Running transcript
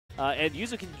and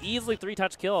Yuzu can easily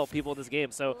 3-touch kill people in this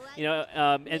game. So, you know,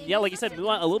 and yeah, like you said,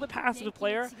 Muon, a little bit passive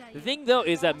player. The thing, though,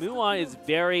 is that Muon is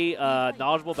very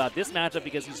knowledgeable about this matchup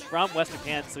because he's from West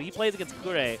Japan, so he plays against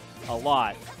Kure a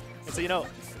lot. And so, you know,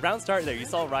 round start there, you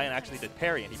saw Ryan actually did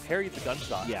parry, and he parried the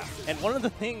gunshot. Yeah. And one of the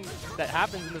things that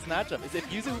happens in this matchup is if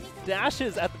Yuzu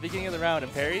dashes at the beginning of the round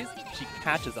and parries, she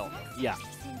catches only. Yeah.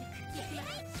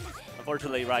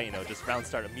 Unfortunately, Ryan, you know, just round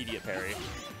start immediate parry.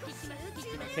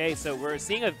 Okay, so we're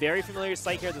seeing a very familiar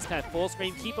sight here, this kind of full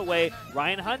screen keep away.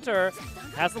 Ryan Hunter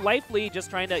has the life lead, just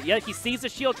trying to, yeah, he sees the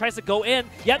shield, tries to go in,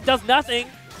 yet does nothing.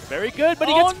 Very good, but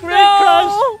he Oh, gets Grid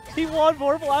no! Crush! He won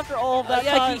Vorpal after all of that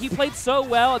Yeah, time. he played so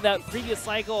well in that previous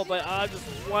cycle, but just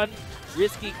one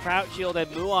risky crouch shield and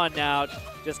Muon now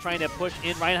just trying to push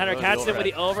in. Ryan Hunter catches him with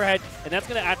the overhead, and that's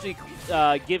going to actually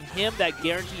give him that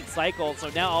guaranteed cycle. So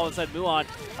now all of a sudden Muon,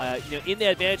 you know, in the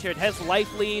advantage here, it has life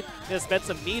lead, going to spend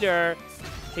some meter,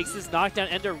 takes this knockdown,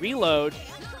 ender reload.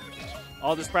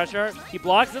 All this pressure, he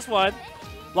blocks this one.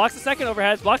 Blocks the second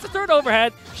overhead, blocks the third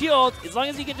overhead, shield, as long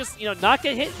as he can just, you know, not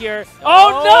get hit here.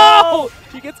 Oh,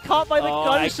 no! He gets caught by the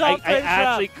gunshot. I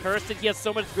actually cursed it. He has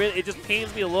so much grid, it just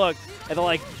pains me to look at the,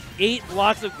 like, 8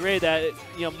 blocks of grid that,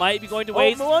 you know, might be going to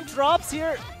waste. Muon drops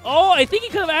here. Oh, I think he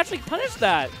could have actually punished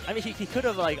that. I mean, he could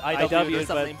have, like, IW'd or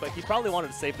something, but he probably wanted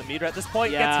to save the meter. At this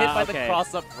point, Yeah, gets hit by okay. the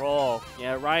cross-up roll.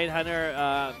 Yeah, Ryan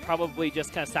Hunter probably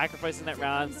just kind of sacrificing that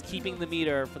round, keeping the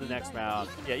meter for the next round.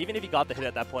 Yeah, even if he got the hit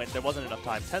at that point, there wasn't enough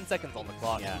time. 10 seconds on the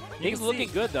clock. Yeah, You he's can looking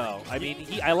see- good though. I mean,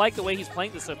 I like the way he's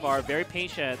playing this so far. Very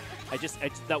patient. I just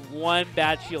that one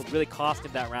bad shield really cost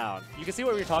him that round. You can see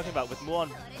what we were talking about with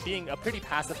Muon being a pretty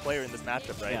passive player in this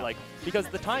matchup, right? Yeah. Like, because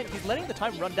the time, he's letting the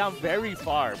time run down very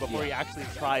far before Yeah. he actually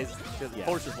tries to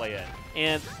force his way in.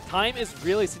 And time is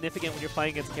really significant when you're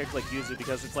playing against a character like Yuzu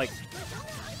because it's like,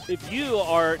 if you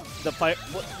are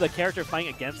the character playing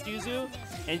against Yuzu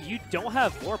and you don't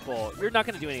have Vorpal, you're not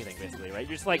going to do anything basically, right?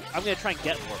 You're just like, I'm going to try and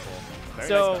get Vorpal. Very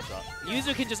So nice shot.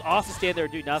 Yuzu can just also stand there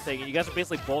and do nothing, and you guys are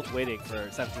basically both waiting for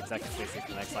 17 seconds basically for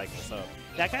the next cycle. So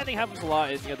that kind of thing happens a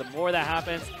lot. Is, you know, the more that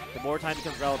happens, the more time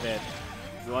becomes relevant.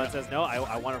 Ruan says, no,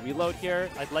 I want to reload here.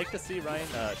 I'd like to see Ryan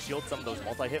shield some of those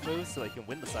multi-hit moves so he can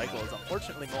win the cycles.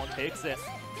 Unfortunately, Muon takes it.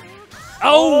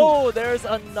 Oh, there's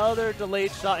another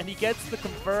delayed shot, and he gets the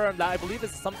confirm that I believe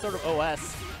is some sort of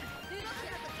OS.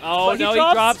 Oh, But no, he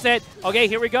drops it. Okay,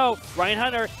 here we go. Ryan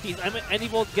Hunter, he's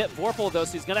unable to get Vorpal, though,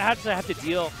 so he's going to have to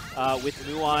deal with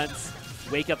Muon's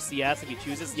wake-up CS if he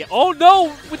chooses. Yeah. Oh, no!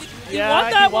 He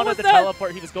want that? He wanted the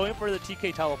teleport. He was going for the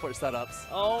TK teleport setups.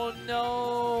 Oh,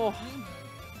 no.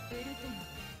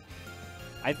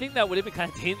 I think that would have been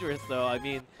kind of dangerous, though. I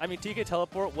mean, TK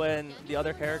teleport when the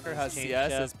other character has Change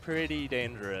CS up. is pretty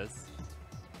dangerous.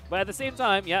 but at the same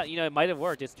time, yeah, you know, it might have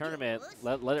worked. It's tournament.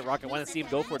 Let it rock. I want to see him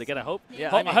go for it again. I hope.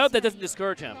 Yeah, I hope that doesn't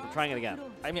discourage him from trying it again.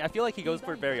 I mean, I feel like he goes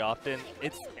for it very often.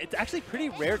 It's actually pretty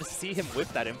rare to see him whip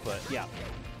that input. Yeah.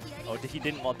 Oh, he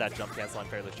didn't want that jump cancel, I'm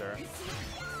fairly sure.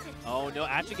 Oh, no,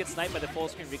 actually gets sniped by the full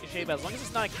screen ricochet, but as long as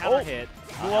it's not a counter hit.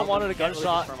 Muon wanted a can't really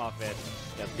gunshot. confirm off it.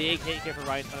 Yeah, big hit here for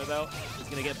Ryan Hunter, though. He's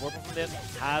going to get Vorpal from this.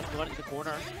 Has Muon in the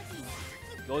corner.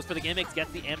 Goes for the gimmicks,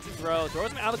 gets the empty throw.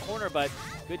 Throws him out of the corner, but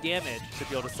good damage. Should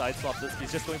be able to side swap this.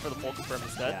 He's just going for the full confirm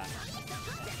instead. Yeah.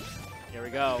 Here we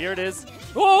go. Here it is.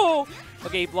 Whoa!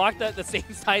 Okay, he blocked the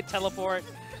same side teleport.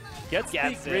 Gets the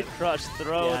it. grid crush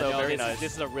throw, Yeah, though. no, Very this nice.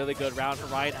 this is a really good round for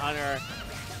Ryan Hunter.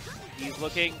 He's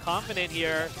looking confident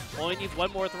here. Only needs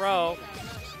one more throw.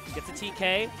 Gets a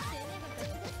TK.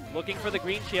 Looking for the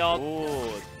green shield.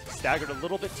 Ooh, staggered a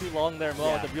little bit too long there, Muon,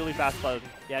 Yeah. with a really fast button.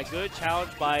 Yeah, good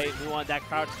challenge by Muon. That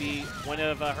crowd to be one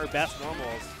of her best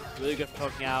normals. Really good for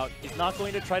poking out. He's not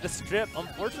going to try to strip.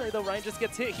 Unfortunately, though, Ryan just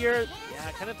gets hit here.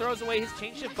 Yeah, kind of throws away his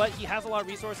chain shift, but he has a lot of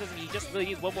resources, and he just really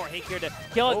needs one more hit here to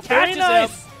kill it. Oh, very Catches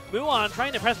nice. him. Muon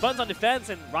trying to press buttons on defense,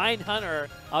 and Ryan Hunter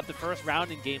up the first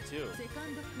round in game 2.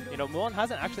 You know, Muon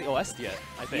hasn't actually OS'd yet,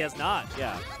 I think. He has not,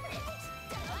 yeah.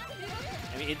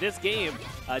 I mean, in this game,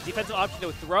 defensive option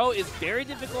to throw is very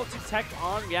difficult to detect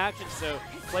on reaction, so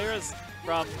players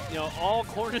from, you know, all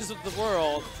corners of the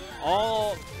world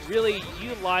all really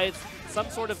utilize some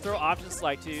sort of throw option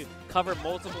select to cover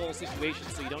multiple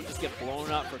situations so you don't just get blown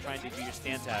up for trying to do your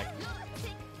stand tag.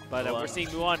 But we're seeing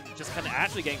Muon just kind of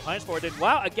actually getting punished for it. And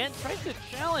wow, again, tries to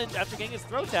challenge after getting his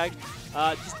throw tag.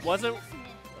 Just wasn't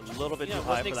a little bit too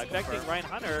high wasn't for that expecting confirm. Ryan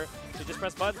Hunter to just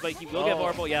press buttons, but he will get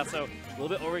Vorpal. Yeah, so a little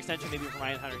bit overextension maybe from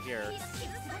Ryan Hunter here.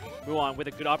 Muon with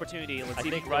a good opportunity. Let's see I if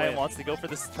think he can Ryan win. wants to go for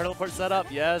this teleport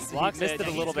setup. Yes, Blocks he missed it a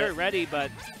and little he's very bit. ready,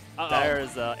 but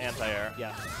There's anti-air.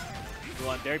 yeah.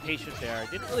 Muon very patient there.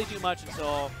 Didn't really do much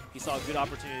until he saw a good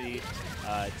opportunity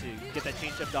to get that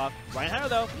chain shift off. Ryan Hunter,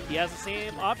 though, he has the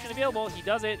same option available. He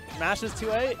does it. Mashes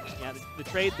 2-8. Yeah, the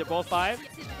trade, they're both 5.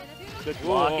 Good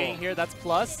blocking here. That's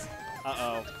plus.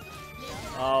 Uh-oh.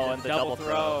 Oh, and the double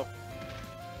throw.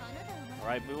 All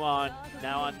right, Muon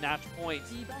now on match point.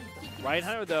 Ryan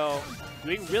Hunter, though,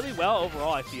 doing really well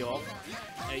overall, I feel.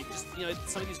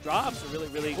 Some of these drops are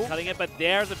really cutting it, but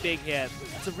there's a big hit.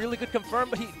 It's a really good confirm,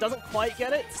 but he doesn't quite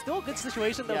get it. Still a good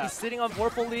situation, though. Yeah. He's sitting on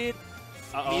Vorpal lead.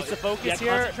 Needs to focus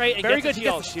here. Concentrate and Very gets good.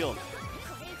 the He gets the shield.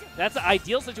 That's the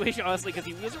ideal situation, honestly, because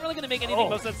he wasn't really going to make anything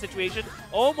most of that situation.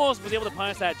 Almost was able to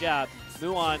punish that jab.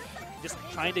 Muon just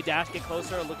trying to dash, get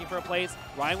closer, looking for a place.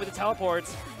 Ryan with the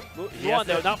teleports. Muon,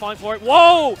 though, not falling for it.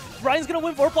 Whoa! Ryan's going to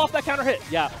win Vorpal off that counter hit.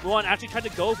 Yeah, Muon actually tried to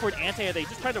go for an anti-air. They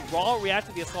just tried to raw react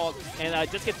to the assault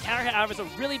and just get counter hit out of it.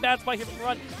 It's a really bad spot here from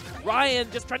Run. Ryan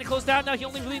just trying to close down now. He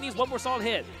only really needs one more solid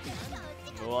hit.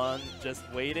 Muon just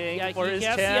waiting for his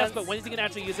chance. Yes, but when is he going to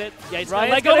actually use it? Yeah, he's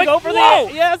Ryan's going to go for the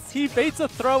yes, he baits a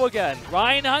throw again.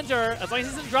 Ryan Hunter, as long as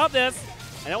he doesn't drop this,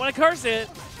 I don't want to curse it,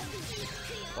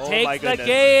 takes the goodness.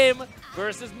 game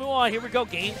versus Muon. Here we go,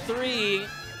 game 3.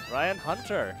 Ryan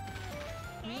Hunter.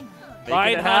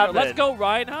 Ryan Hunter, let's go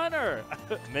Ryan Hunter.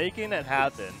 Making it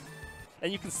happen.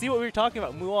 And you can see what we were talking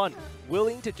about. Muon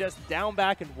willing to just down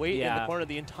back and wait in the corner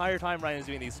the entire time Ryan is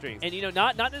doing these streaks. And,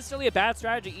 not necessarily a bad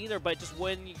strategy either, but just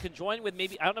when you can join with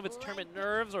maybe, I don't know if it's tournament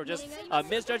nerves or just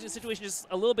misjudging the situation, just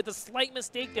a little bit, the slight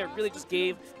mistake there really just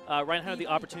gave Ryan Hunter the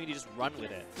opportunity to just run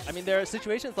with it. I mean, there are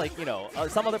situations like,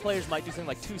 some other players might do something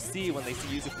like 2C when they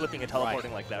see you flipping and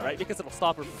teleporting like that, right? Because it'll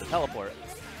stop her from the teleport.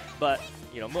 But,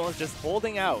 Muon's just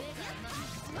holding out.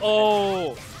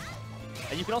 Oh!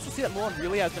 And you can also see that Muon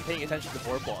really has been paying attention to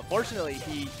Vorpal. Unfortunately,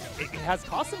 it has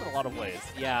cost him in a lot of ways.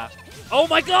 Yeah. Oh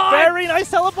my god! Very nice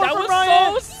teleport from Ryan!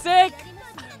 That was so sick!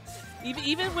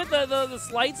 Even with the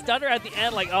slight stutter at the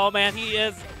end, like, oh man, he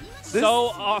is so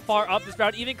far up this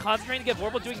round. Even concentrating to get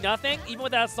Vorpal doing nothing, even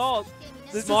with that assault.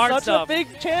 This Smart is such stuff. a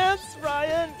big chance,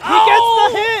 Ryan. He Oh!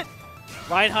 gets the hit!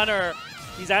 Ryan Hunter,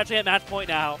 he's actually at match point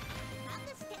now.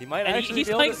 He might and actually he's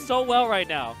playing so well right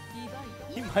now.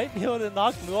 He might be able to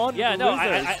knock Muon. Yeah, to no,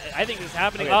 losers. I think this is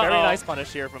happening. Okay, very nice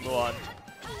punish here from Muon.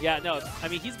 Yeah, no, I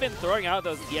mean, he's been throwing out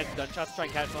those DX gunshots to try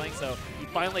and catch something, so he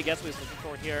finally gets what he's looking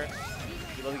for here.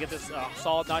 He's able to get this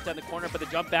solid knockdown in the corner, but the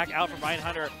jump back out from Ryan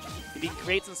Hunter. If he can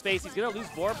create some space, he's going to lose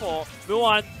Vorpal.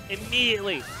 Muon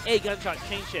immediately. A gunshot,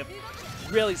 chain shift.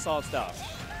 Really solid stuff.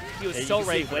 He was so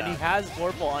ready for when he has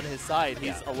Vorpal on his side,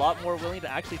 he's a lot more willing to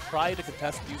actually try to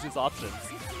contest Yuzu's options.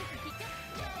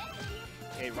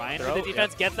 Okay, Ryan with the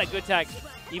defense gets that good tech.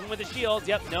 Even with the shields,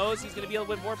 knows he's going to be able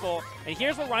to win Vorpal. And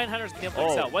here's what Ryan Hunter's been able to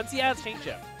excel. Once he has chain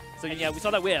shift. So yeah, we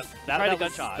saw that whiff. Tried a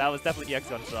gunshot. That was definitely EX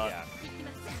gunshot. Yeah.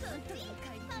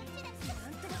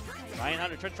 Ryan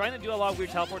Hunter trying to do a lot of weird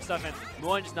teleport stuff, and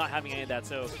Muon just not having any of that.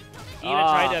 So he even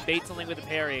tried to bait something with the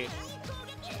parry.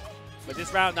 But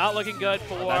this round not looking good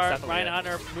for Ryan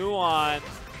Hunter. Muon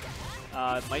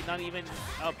might not even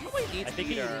probably needs I think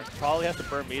meter. he probably has to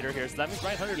burn meter here. So that means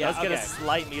Ryan Hunter does get a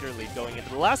slight meter lead going into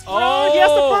the last round. Oh, he has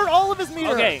to burn all of his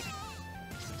meter. Okay.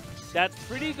 That's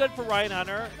pretty good for Ryan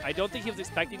Hunter. I don't think he was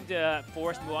expecting to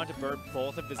force Muon to burn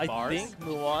both of his bars. I think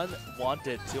Muon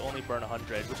wanted to only burn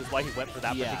 100, which is why he went for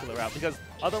that particular route. Because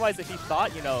otherwise, if he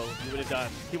thought, he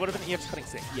would have been EX cutting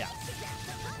sync. Yeah.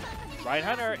 Ryan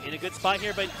Hunter in a good spot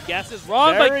here, but guess is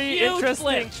wrong. Very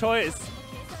interesting choice.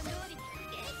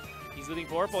 He's losing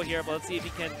Vorpal here, but let's see if he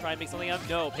can try and make something up.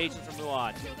 No, patience from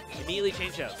Muon. Immediately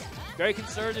change shifts. Very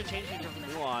conservative change shift from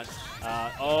Muon.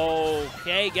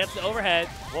 Okay, gets the overhead.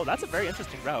 Well, that's a very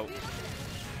interesting route.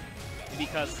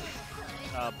 Because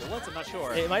bullets, I'm not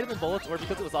sure. It might have been bullets, or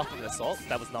because it was off of an assault.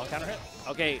 That was non-counter hit.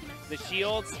 Okay, the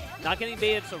shields not getting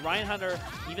baited, so Ryan Hunter,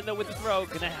 even though with the throw,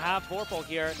 gonna have Vorpal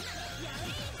here.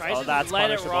 Tries to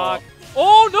let it rock.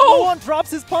 Oh no! Muon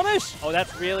drops his punish. Oh,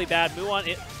 that's really bad. Muon,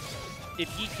 if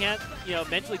he can't,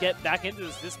 mentally get back into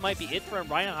this, this might be it for him.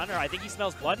 Ryan Hunter, I think he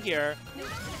smells blood here.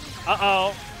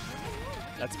 Uh-oh.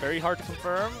 That's very hard to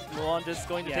confirm. Muon just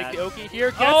going to take the Oki here.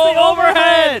 Gets the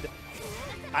overhead!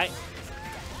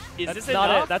 Is That's this not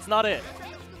enough? it. That's not it.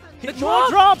 Muon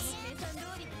drops!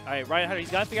 All right, Ryan Hunter, he's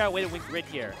got to figure out a way to win grid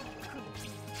here.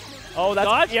 Oh, that's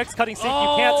Dodge? EX cutting sync.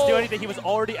 You can't do anything. He was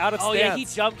already out of stance. Oh, yeah, he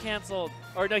jump canceled.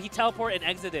 Or no, he teleported and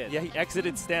exited. Yeah, he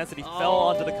exited stance and he fell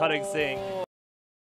onto the cutting sync.